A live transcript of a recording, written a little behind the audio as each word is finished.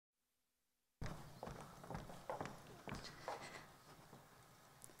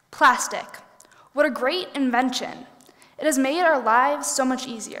Plastic. What a great invention. It has made our lives so much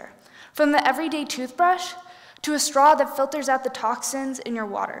easier, from the everyday toothbrush to a straw that filters out the toxins in your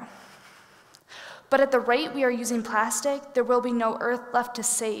water. But at the rate we are using plastic, there will be no earth left to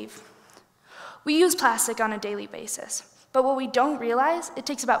save. We use plastic on a daily basis, but what we don't realize, it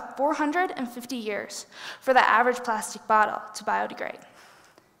takes about 450 years for the average plastic bottle to biodegrade.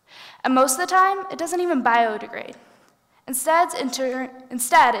 And most of the time, it doesn't even biodegrade. Instead,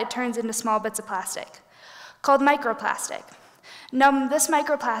 it turns into small bits of plastic, called microplastic. Now, this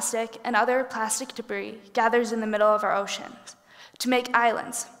microplastic and other plastic debris gathers in the middle of our oceans to make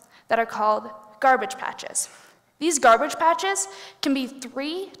islands that are called garbage patches. These garbage patches can be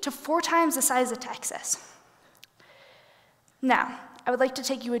 3 to 4 times the size of Texas. Now, I would like to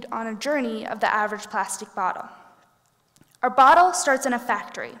take you on a journey of the average plastic bottle. Our bottle starts in a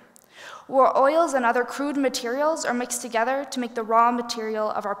factory, where oils and other crude materials are mixed together to make the raw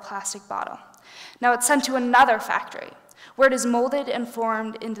material of our plastic bottle. Now it's sent to another factory, where it is molded and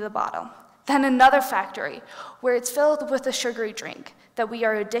formed into the bottle. Then another factory, where it's filled with a sugary drink that we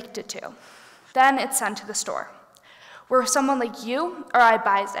are addicted to. Then it's sent to the store, where someone like you or I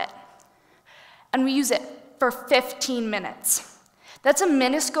buys it. And we use it for 15 minutes. That's a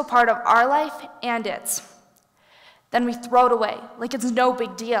minuscule part of our life and its. Then we throw it away like it's no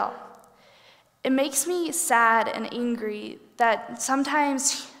big deal. It makes me sad and angry that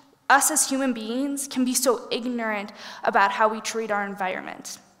sometimes us as human beings can be so ignorant about how we treat our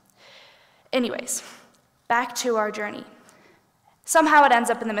environment. Anyways, back to our journey. Somehow it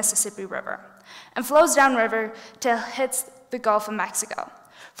ends up in the Mississippi River and flows downriver till it hits the Gulf of Mexico.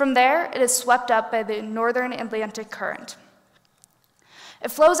 From there, it is swept up by the northern Atlantic current.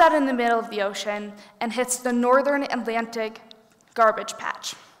 It flows out in the middle of the ocean and hits the northern Atlantic garbage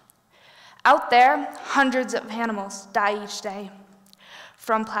patch. Out there, hundreds of animals die each day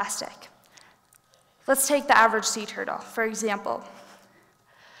from plastic. Let's take the average sea turtle, for example.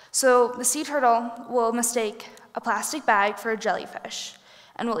 So the sea turtle will mistake a plastic bag for a jellyfish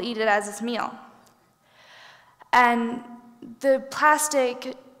and will eat it as its meal. And the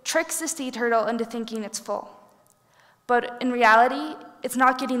plastic tricks the sea turtle into thinking it's full. But in reality, it's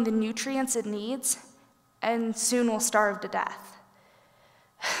not getting the nutrients it needs and soon will starve to death.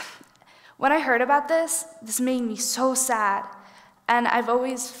 When I heard about this made me so sad. And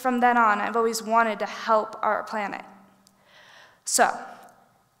from then on, I've always wanted to help our planet. So,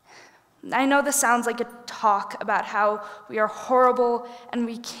 I know this sounds like a talk about how we are horrible and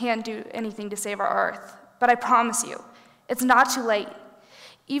we can't do anything to save our Earth, but I promise you, it's not too late.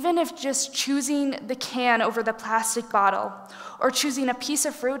 Even if just choosing the can over the plastic bottle, or choosing a piece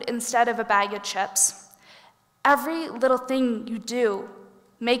of fruit instead of a bag of chips, every little thing you do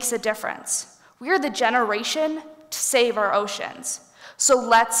makes a difference. We are the generation to save our oceans, so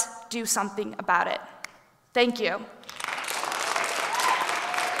let's do something about it. Thank you.